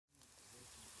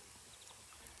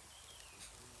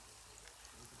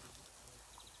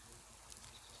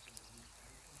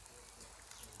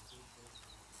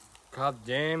God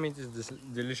damn, it is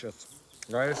delicious,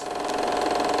 guys.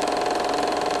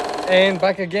 And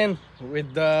back again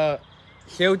with the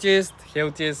healthiest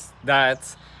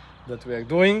diets that we are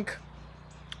doing.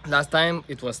 Last time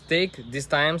it was steak, these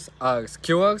times are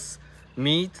skewers,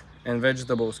 meat and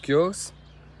vegetable skewers.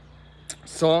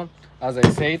 So, as I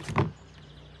said,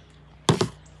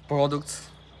 products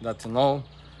that you know,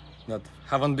 that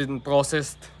haven't been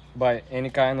processed by any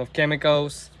kind of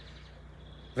chemicals,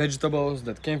 vegetables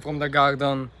that came from the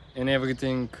garden and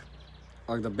everything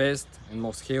are the best and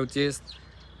most healthiest,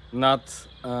 not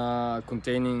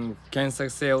containing cancer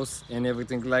cells and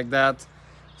everything like that.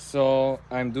 So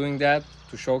I'm doing that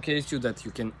to showcase you that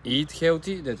you can eat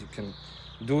healthy, that you can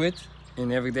do it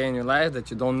in every day in your life, that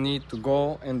you don't need to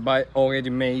go and buy already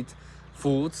made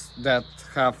foods that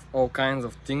have all kinds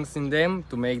of things in them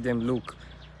to make them look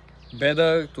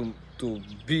better, to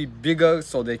be bigger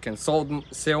so they can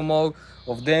sell more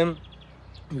of them.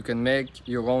 You can make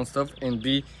your own stuff and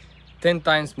be 10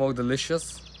 times more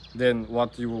delicious than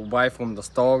what you will buy from the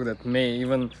store, that may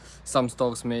even, some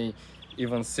stores may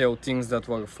even sell things that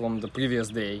were from the previous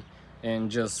day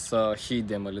and just heat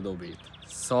them a little bit.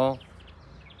 So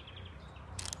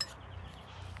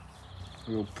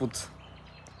we'll put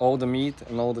all the meat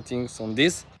and all the things on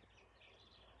this.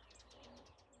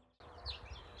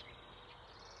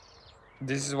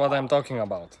 This is what I'm talking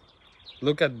about.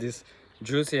 Look at this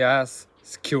juicy ass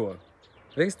skewer.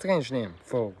 Very strange name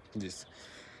for this.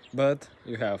 But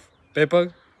you have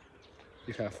pepper,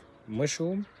 you have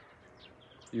mushroom,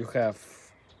 you have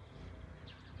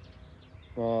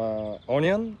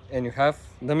onion, and you have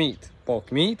the meat,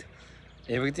 pork meat,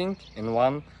 everything in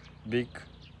one big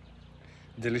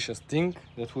delicious thing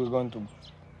that we're going to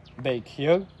bake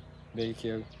here,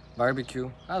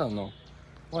 barbecue, I don't know,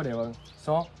 whatever.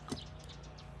 So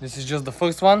this is just the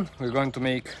first one. We're going to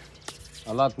make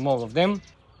a lot more of them.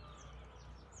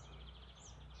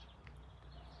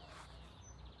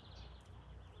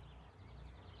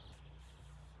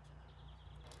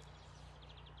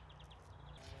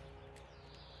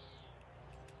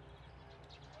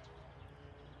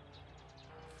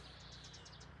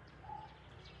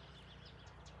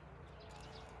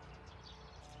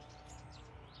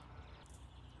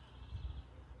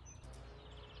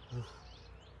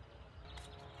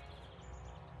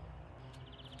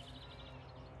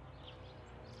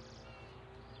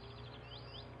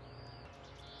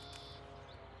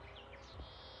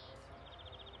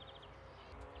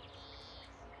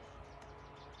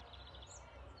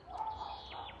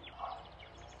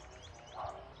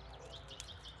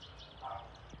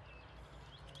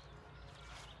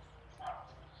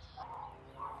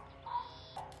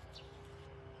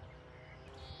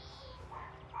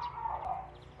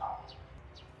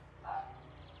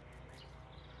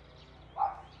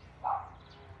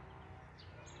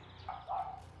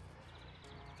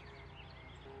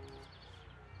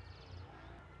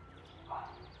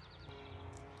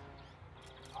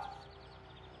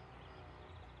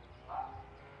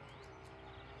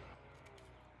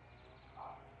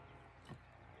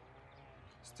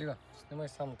 Стига, снимай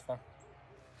само това.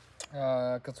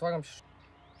 Като слагам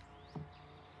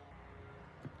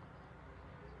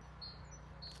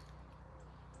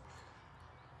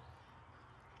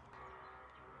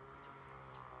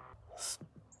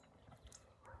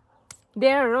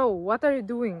There, Ro, what are you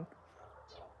doing?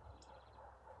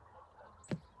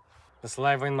 The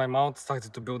saliva in my mouth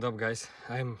started to build up, guys.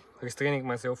 I'm restraining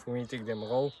myself from eating them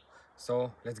raw,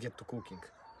 so let's get to cooking.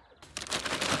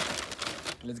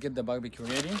 Let's get the barbecue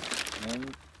ready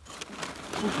and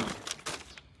cooking.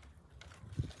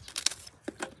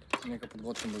 Нека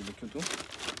подготвим барбекюто.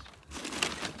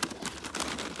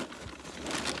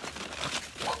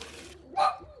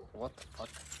 What the fuck?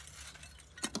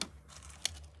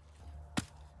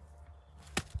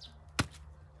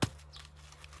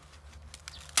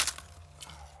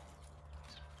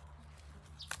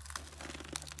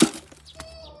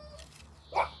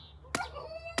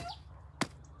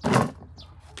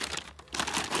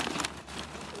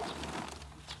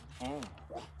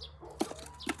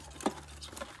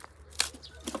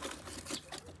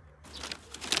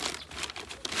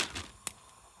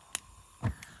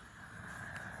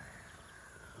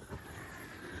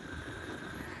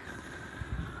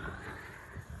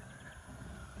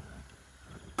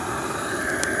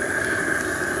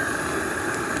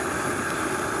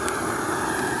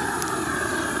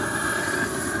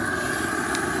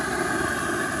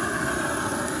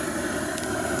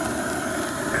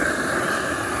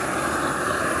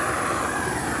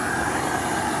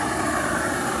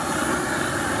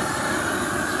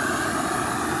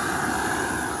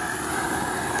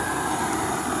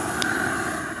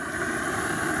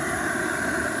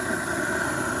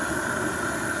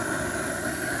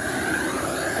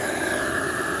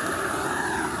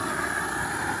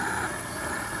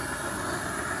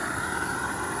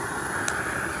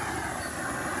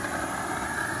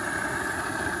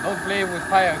 play with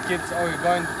fire, kids, or you're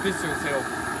going to piss yourself.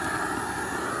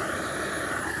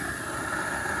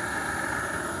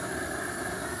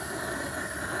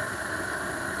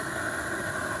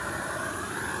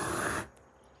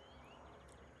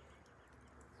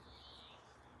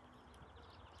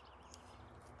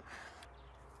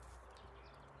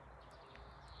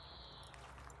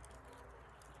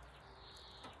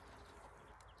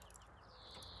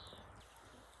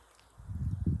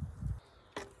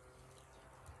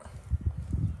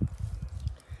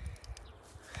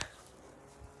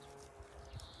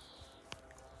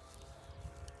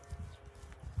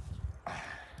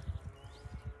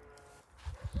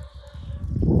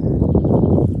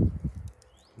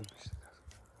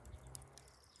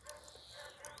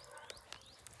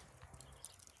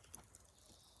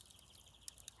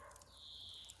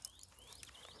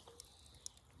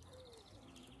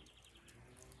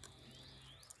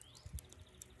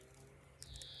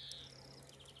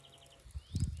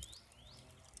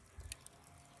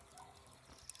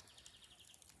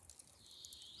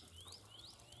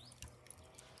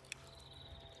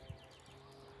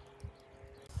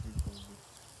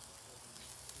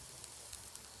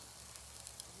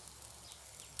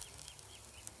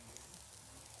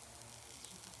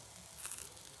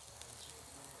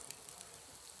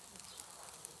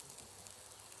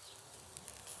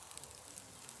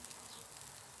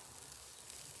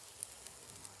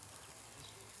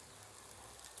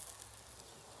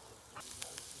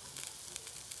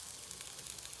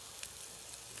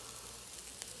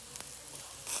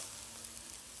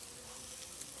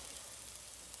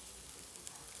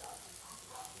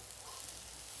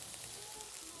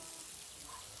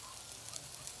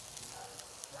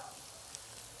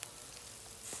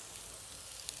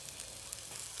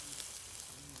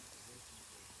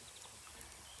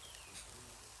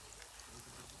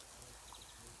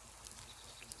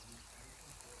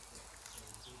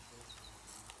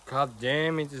 God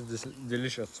damn, it is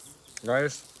delicious.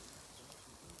 Guys,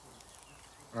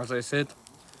 as I said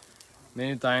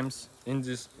many times in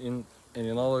this in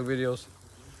other videos,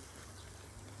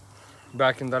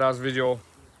 back in the last video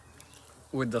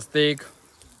with the steak,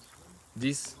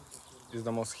 this is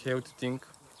the most healthy thing,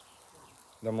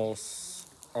 the most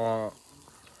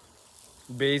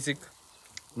basic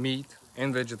meat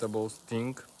and vegetables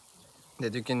thing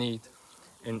that you can eat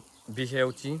and be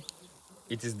healthy.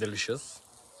 It is delicious.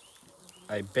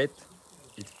 I bet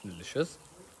it's delicious.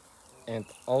 And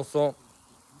also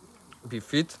be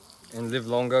fit and live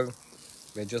longer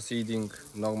by just eating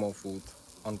normal food,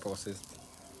 unprocessed,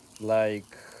 like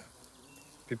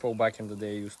people back in the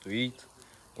day used to eat.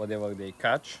 Whatever they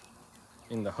catch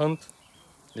in the hunt,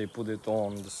 they put it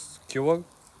on the skewer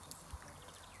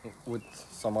with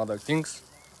some other things,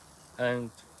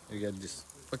 and you get this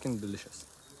fucking delicious.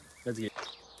 Let's get it.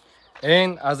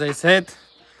 And as I said,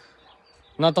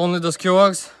 not only the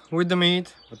skewers with the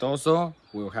meat, but also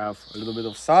we'll have a little bit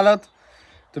of salad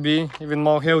to be even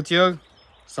more healthier.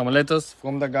 Some lettuce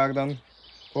from the garden,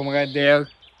 from right there.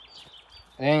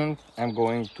 And I'm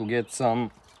going to get some,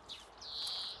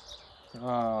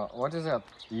 what is that?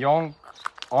 Young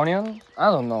onion?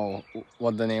 I don't know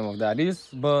what the name of that is,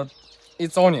 but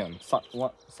it's onion,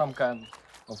 some kind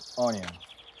of onion.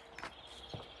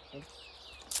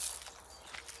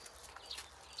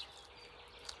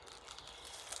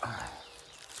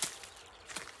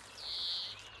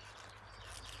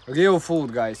 Real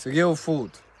food, guys, real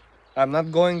food. I'm not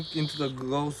going into the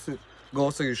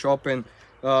grocery shop and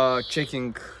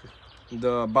checking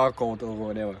the barcode or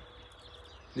whatever.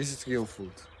 This is real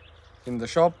food. In the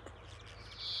shop,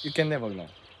 you can never know.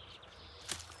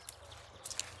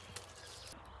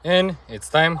 And it's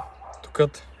time to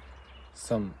cut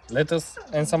some lettuce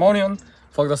and some onion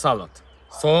for the salad.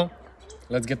 So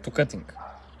let's get to cutting.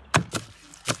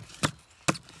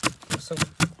 So,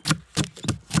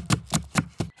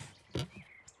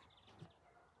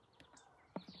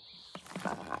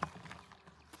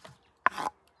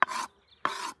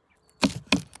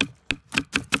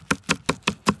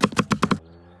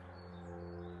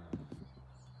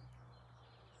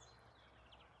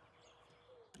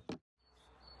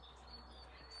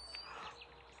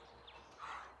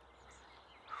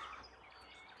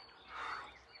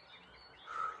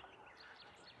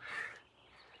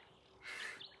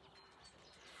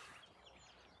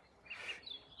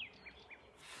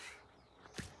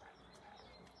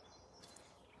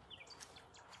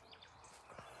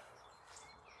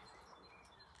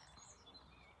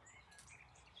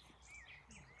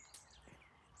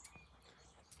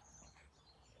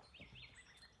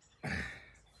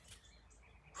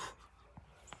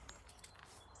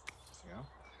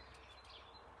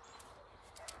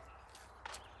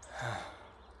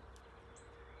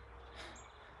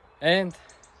 And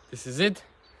this is it.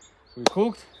 We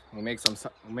cooked, we made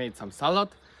some salad.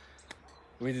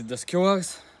 We did the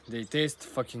skewers. They taste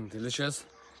fucking delicious.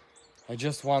 I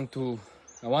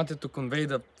wanted to convey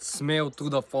the smell through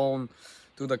the phone,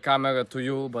 to the camera, to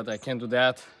you, but I can't do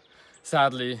that,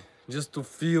 sadly, just to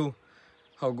feel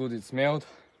how good it smelled.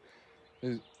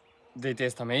 They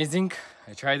taste amazing.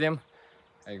 I tried them.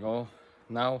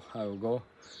 Now I will go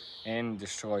and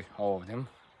destroy all of them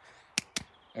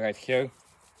right here.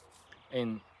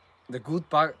 And the good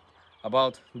part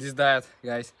about this diet,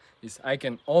 guys, is I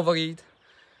can overeat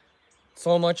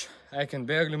so much I can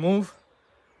barely move,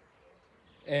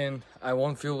 and I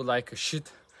won't feel like a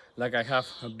shit, like I have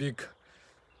a big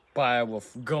pile of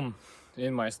gum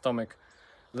in my stomach.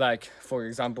 Like, for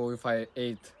example, if I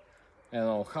ate, I don't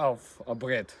know, half a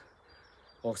bread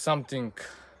or something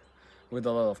with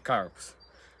a lot of carbs.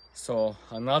 So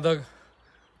another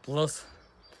plus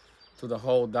to the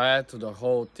whole diet, to the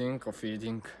whole thing of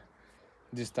eating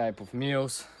this type of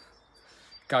meals,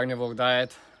 carnivore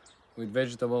diet with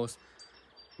vegetables,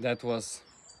 that was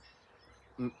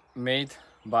made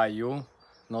by you,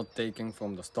 not taken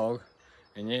from the store.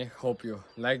 And yeah, hope you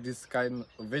like this kind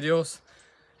of videos.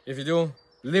 If you do,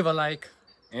 leave a like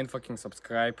and fucking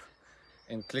subscribe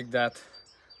and click that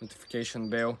notification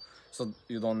bell so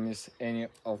you don't miss any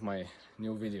of my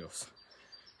new videos.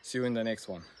 See you in the next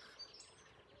one.